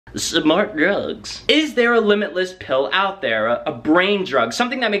Smart drugs. Is there a limitless pill out there? A brain drug?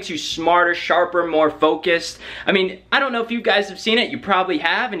 Something that makes you smarter, sharper, more focused? I mean, I don't know if you guys have seen it. You probably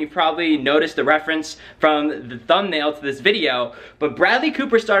have, and you probably noticed the reference from the thumbnail to this video. But Bradley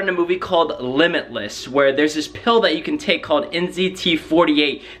Cooper starred in a movie called Limitless, where there's this pill that you can take called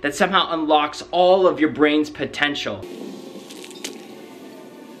NZT-48 that somehow unlocks all of your brain's potential.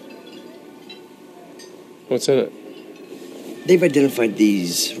 What's in it? They've identified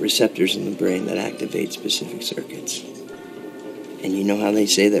these receptors in the brain that activate specific circuits. And you know how they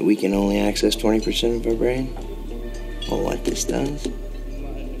say that we can only access 20% of our brain? Well, what this does,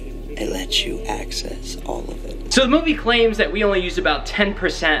 it lets you access all of it. So the movie claims that we only use about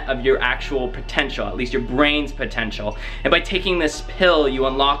 10% of your actual potential, at least your brain's potential. And by taking this pill, you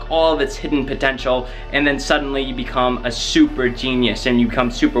unlock all of its hidden potential, and then suddenly you become a super genius and you become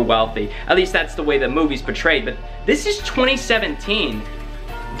super wealthy. At least that's the way the movie's portrayed, but this is 2017.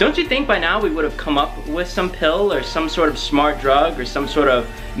 Don't you think by now we would have come up with some pill or some sort of smart drug or some sort of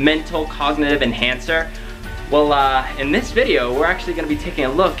mental cognitive enhancer? Well, in this video, we're actually going to be taking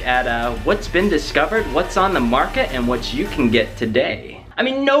a look at what's been discovered, what's on the market, and what you can get today. I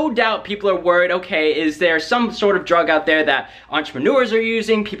mean, no doubt people are worried, okay, is there some sort of drug out there that entrepreneurs are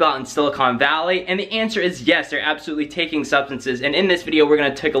using, people out in Silicon Valley? And the answer is yes, they're absolutely taking substances. And in this video, we're going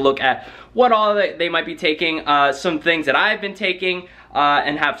to take a look at what all they might be taking, some things that I've been taking,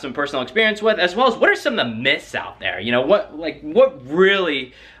 and have some personal experience with, as well as what are some of the myths out there? You know, what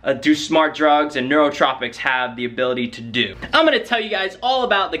really do smart drugs and nootropics have the ability to do? I'm gonna tell you guys all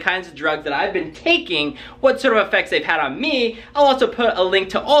about the kinds of drugs that I've been taking, what sort of effects they've had on me. I'll also put a link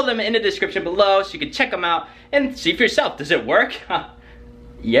to all of them in the description below so you can check them out and see for yourself. Does it work?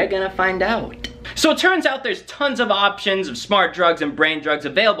 You're gonna find out. So it turns out there's tons of options of smart drugs and brain drugs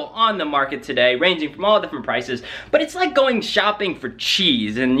available on the market today, ranging from all different prices, but it's like going shopping for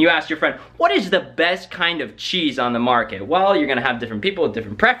cheese and you ask your friend, what is the best kind of cheese on the market? Well, you're gonna have different people with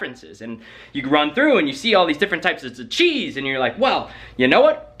different preferences, and you run through and you see all these different types of cheese and you're like, well, you know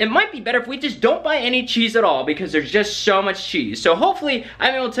what? It might be better if we just don't buy any cheese at all because there's just so much cheese. So hopefully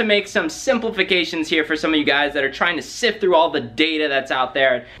I'm able to make some simplifications here for some of you guys that are trying to sift through all the data that's out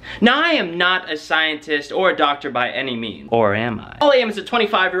there. Now, I am not a scientist or a doctor by any means. Or am I? All I am is a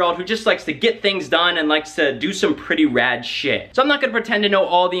 25-year-old who just likes to get things done and likes to do some pretty rad shit. So I'm not gonna pretend to know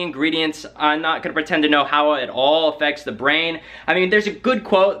all the ingredients. I'm not gonna pretend to know how it all affects the brain. I mean, there's a good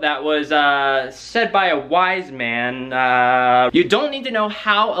quote that was said by a wise man. You don't need to know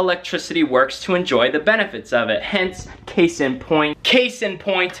how electricity works to enjoy the benefits of it. Hence, case in point,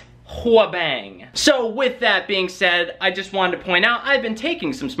 wha-bang. So with that being said, I just wanted to point out I've been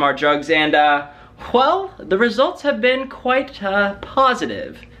taking some smart drugs and well, the results have been quite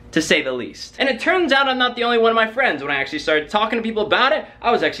positive, to say the least. And it turns out I'm not the only one of my friends. When I actually started talking to people about it, I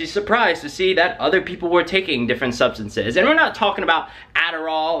was actually surprised to see that other people were taking different substances. And we're not talking about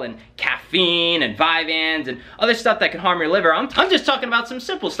Adderall and caffeine and Vyvanse and other stuff that can harm your liver. I'm just talking about some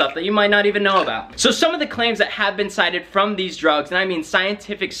simple stuff that you might not even know about. So some of the claims that have been cited from these drugs, and I mean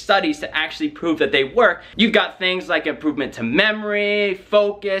scientific studies to actually prove that they work, you've got things like improvement to memory,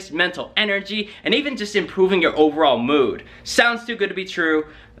 focus, mental energy, and even just improving your overall mood. Sounds too good to be true.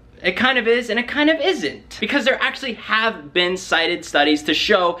 It kind of is and it kind of isn't. Because there actually have been cited studies to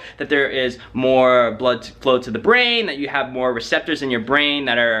show that there is more blood flow to the brain, that you have more receptors in your brain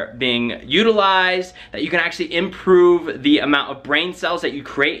that are being utilized, that you can actually improve the amount of brain cells that you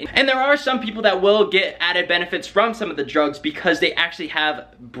create. And there are some people that will get added benefits from some of the drugs because they actually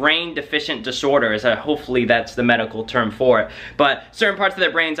have brain deficient disorders. Hopefully that's the medical term for it. But certain parts of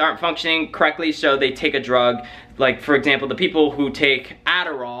their brains aren't functioning correctly, so they take a drug. Like, for example, the people who take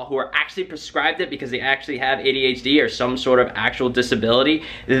Adderall, who are actually prescribed it because they actually have ADHD or some sort of actual disability,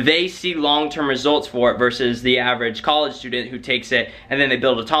 they see long-term results for it versus the average college student who takes it and then they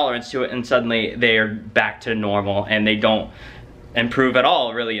build a tolerance to it and suddenly they're back to normal and they don't improve at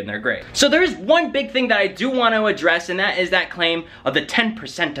all really in their grade. So there's one big thing that I do want to address, and that is that claim of the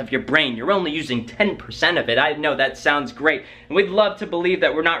 10% of your brain. You're only using 10% of it. I know that sounds great, and we'd love to believe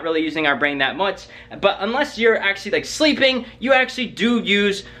that we're not really using our brain that much, but unless you're actually like sleeping, you actually do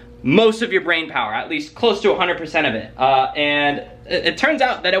use most of your brain power, at least close to 100% of it. And it turns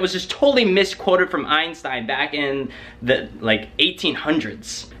out that it was just totally misquoted from Einstein back in the like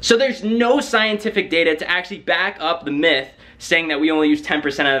 1800s. So there's no scientific data to actually back up the myth saying that we only use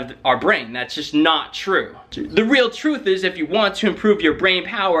 10% of our brain. That's just not true. The real truth is if you want to improve your brain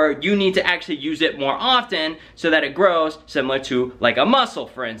power, you need to actually use it more often so that it grows, similar to like a muscle,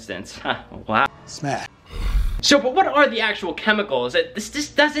 for instance. Wow. Smash. So, but what are the actual chemicals? This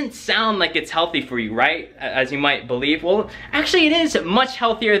just doesn't sound like it's healthy for you, right? As you might believe. Well, actually it is much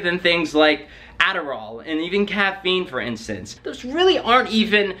healthier than things like Adderall and even caffeine, for instance. Those really aren't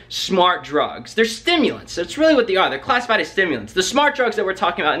even smart drugs. They're stimulants. That's really what they are. They're classified as stimulants. The smart drugs that we're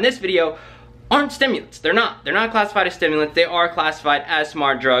talking about in this video aren't stimulants. They're not. They're not classified as stimulants. They are classified as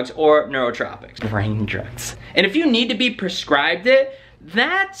smart drugs or neurotropics. Brain drugs. And if you need to be prescribed it,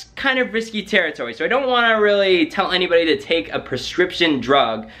 that's kind of risky territory. So I don't want to really tell anybody to take a prescription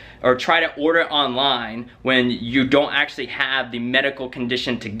drug or try to order it online when you don't actually have the medical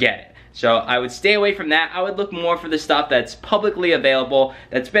condition to get it. So I would stay away from that. I would look more for the stuff that's publicly available,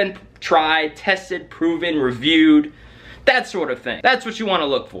 that's been tried, tested, proven, reviewed, that sort of thing. That's what you want to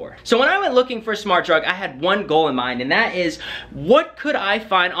look for. So when I went looking for a smart drug, I had one goal in mind, and that is, what could I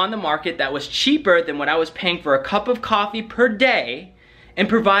find on the market that was cheaper than what I was paying for a cup of coffee per day and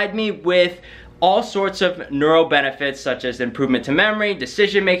provide me with all sorts of neural benefits, such as improvement to memory,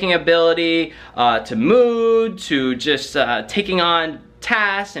 decision-making ability, to mood, to just taking on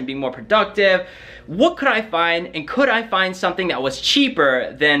tasks and being more productive. What could I find, and could I find something that was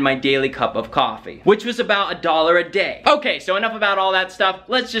cheaper than my daily cup of coffee, which was about $1 a day. Okay, so enough about all that stuff.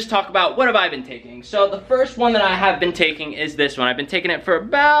 Let's just talk about what have I been taking. So the first one that I have been taking is this one. I've been taking it for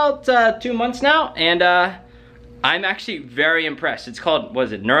about 2 months now, and I'm actually very impressed. It's called, what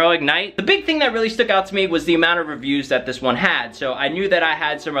is it, NeuroIgnite? The big thing that really stuck out to me was the amount of reviews that this one had. So I knew that I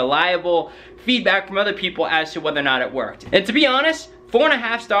had some reliable feedback from other people as to whether or not it worked. And to be honest,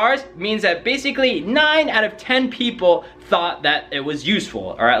 4.5 stars means that basically 9 out of 10 people thought that it was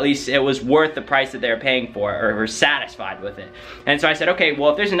useful, or at least it was worth the price that they were paying for, or were satisfied with it. And so I said, okay, well,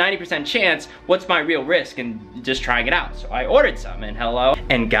 if there's a 90% chance, what's my real risk in just trying it out? So I ordered some, and hello.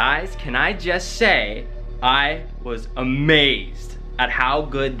 And guys, can I just say, I was amazed at how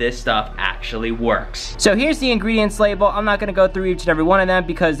good this stuff actually works. So here's the ingredients label. I'm not gonna go through each and every one of them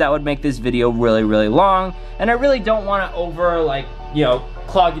because that would make this video really, really long. And I really don't wanna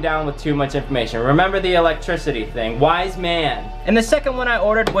clog you down with too much information. Remember the electricity thing, wise man. And the second one I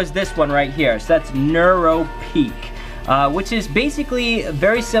ordered was this one right here. So that's NeuroPeak. Which is basically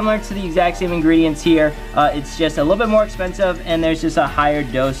very similar to the exact same ingredients here. It's just a little bit more expensive and there's just a higher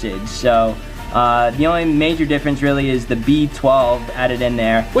dosage. So the only major difference really is the B12 added in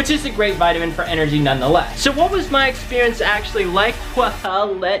there, which is a great vitamin for energy nonetheless. So what was my experience actually like?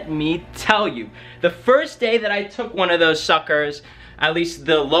 Well, let me tell you. The first day that I took one of those suckers, at least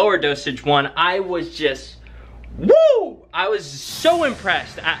the lower dosage one, I was just, woo! I was so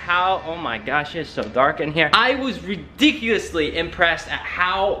impressed at how, oh my gosh, it's so dark in here. I was ridiculously impressed at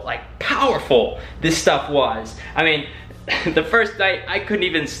how, powerful this stuff was. I mean, the first night, I couldn't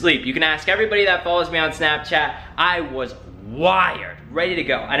even sleep. You can ask everybody that follows me on Snapchat. I was wired, ready to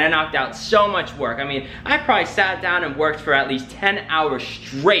go, and I knocked out so much work. I mean, I probably sat down and worked for at least 10 hours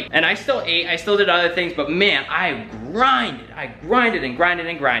straight, and I still ate, I still did other things, but man, I grinded and grinded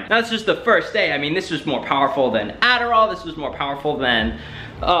and grinded. Now, this was the first day. I mean, this was more powerful than Adderall. This was more powerful than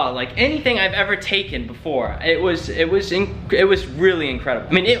anything I've ever taken before. It was really incredible.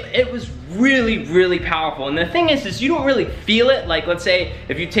 I mean, it was really, really powerful. And the thing is you don't really feel it. Like, let's say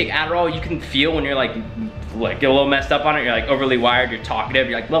if you take Adderall, you can feel when you're get a little messed up on it, you're overly wired, you're talkative,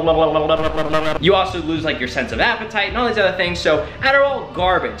 you're blah, blah, blah, blah, blah, blah, blah. You also lose your sense of appetite and all these other things. So Adderall,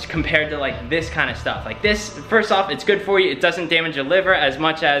 garbage compared to this kind of stuff. This, first off, it's good for you. It doesn't damage your liver as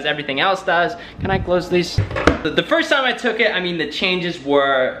much as everything else does. Can I close these? The first time I took it, I mean, the changes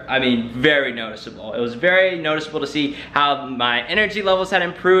were, very noticeable. It was very noticeable to see how my energy levels had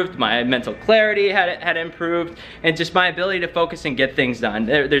improved, my mental clarity had improved, and just my ability to focus and get things done.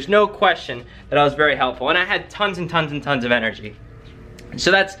 There's no question that I was very helpful. And I had tons and tons and tons of energy.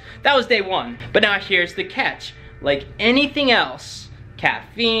 So that was day one. But now here's the catch. Like anything else,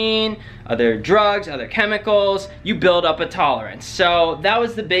 caffeine, other drugs, other chemicals, you build up a tolerance. So that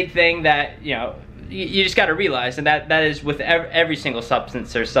was the big thing that, you just gotta realize, and that is with every single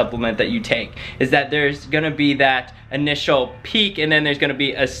substance or supplement that you take, is that there's gonna be that initial peak and then there's gonna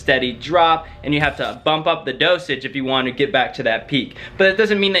be a steady drop, and you have to bump up the dosage if you want to get back to that peak. But it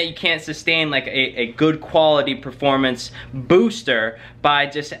doesn't mean that you can't sustain a good quality performance booster by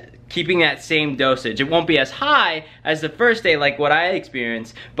just keeping that same dosage. It won't be as high as the first day like what I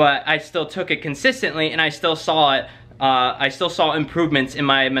experienced, but I still took it consistently and I still saw it. I still saw improvements in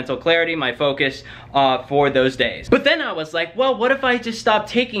my mental clarity, my focus for those days. But then I was like, well, what if I just stop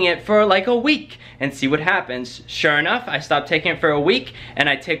taking it for a week and see what happens? Sure enough, I stopped taking it for a week and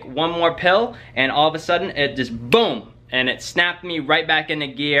I take one more pill and all of a sudden it just boom. and it snapped me right back into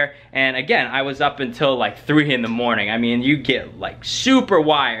gear. And again, I was up until like 3 in the morning. I mean, you get like super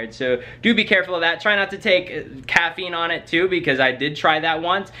wired, so do be careful of that. Try not to take caffeine on it too, because I did try that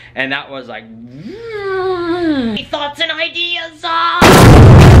once, and that was like thoughts and ideas.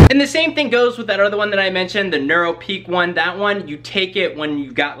 And the same thing goes with that other one that I mentioned, the NeuroPeak one. That one, you take it when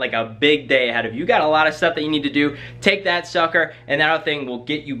you've got like a big day ahead of you. You got a lot of stuff that you need to do. Take that sucker, and that other thing will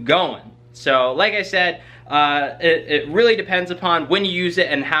get you going. So like I said, it really depends upon when you use it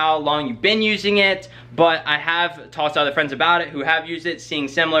and how long you've been using it, but I have talked to other friends about it who have used it, seeing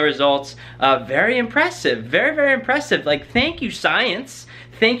similar results. Very impressive, very, very impressive. Like, thank you, science.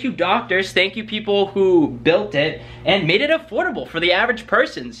 Thank you, doctors. Thank you, people who built it and made it affordable for the average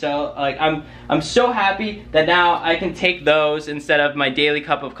person. So like, I'm so happy that now I can take those instead of my daily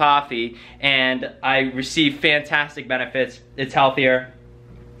cup of coffee, and I receive fantastic benefits. It's healthier.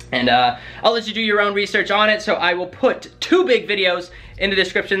 And I'll let you do your own research on it, so I will put 2 big videos in the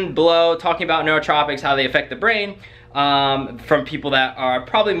description below talking about nootropics, how they affect the brain, from people that are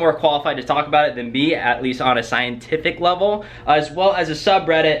probably more qualified to talk about it than me, at least on a scientific level, as well as a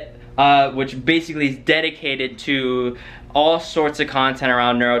subreddit, which basically is dedicated to all sorts of content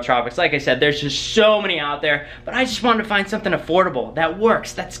around nootropics. Like I said, there's just so many out there, but I just wanted to find something affordable, that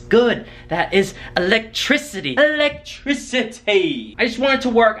works, that's good, that is electricity. Electricity! I just wanted to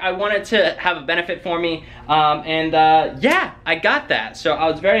work, I wanted to have a benefit for me, yeah, I got that. So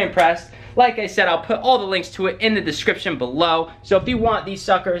I was very impressed. Like I said, I'll put all the links to it in the description below. So if you want these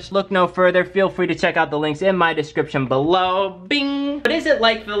suckers, look no further. Feel free to check out the links in my description below. Bing! But is it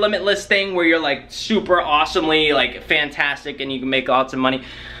like the Limitless thing where you're like super awesomely like fantastic and you can make lots of money?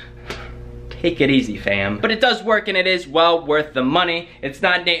 Take it easy, fam. But it does work, and it is well worth the money. It's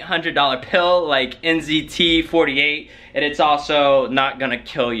not an $800 pill like NZT-48, and it's also not gonna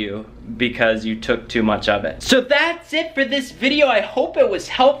kill you because you took too much of it. So that's it for this video. I hope it was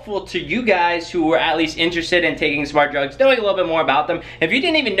helpful to you guys who were at least interested in taking smart drugs, knowing a little bit more about them. If you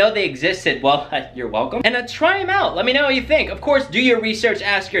didn't even know they existed, well, you're welcome. And try them out. Let me know what you think. Of course, do your research,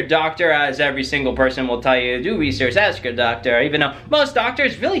 ask your doctor, as every single person will tell you. Do research, ask your doctor, even though most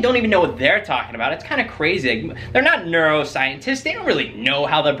doctors really don't even know what they're talking about. It's kind of crazy. They're not neuroscientists. They don't really know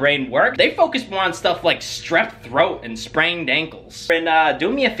how the brain works. They focus more on stuff like strep throat and sprained ankles. And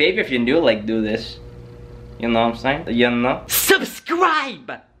do me a favor, if you do, like, do this. You know what I'm saying? You know?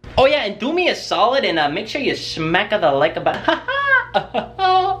 Subscribe! Oh yeah, and do me a solid and make sure you smack the like button.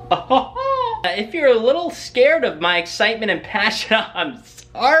 If you're a little scared of my excitement and passion, I'm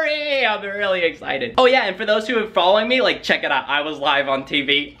sorry, I'm really excited. Oh yeah, and for those who are following me, like, check it out, I was live on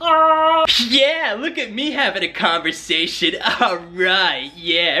TV. Yeah, look at me having a conversation. Alright,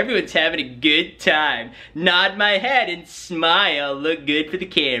 yeah, everyone's having a good time. Nod my head and smile, look good for the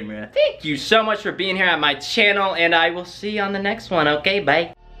camera. Thank you so much for being here at my channel, and I will see you on the next one, okay?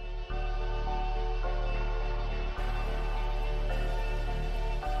 Bye.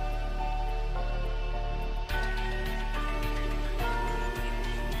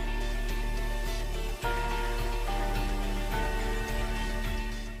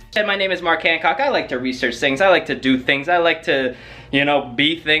 My name is Mark Hancock. I like to research things. I like to do things. I like to, you know,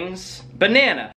 be things. Banana.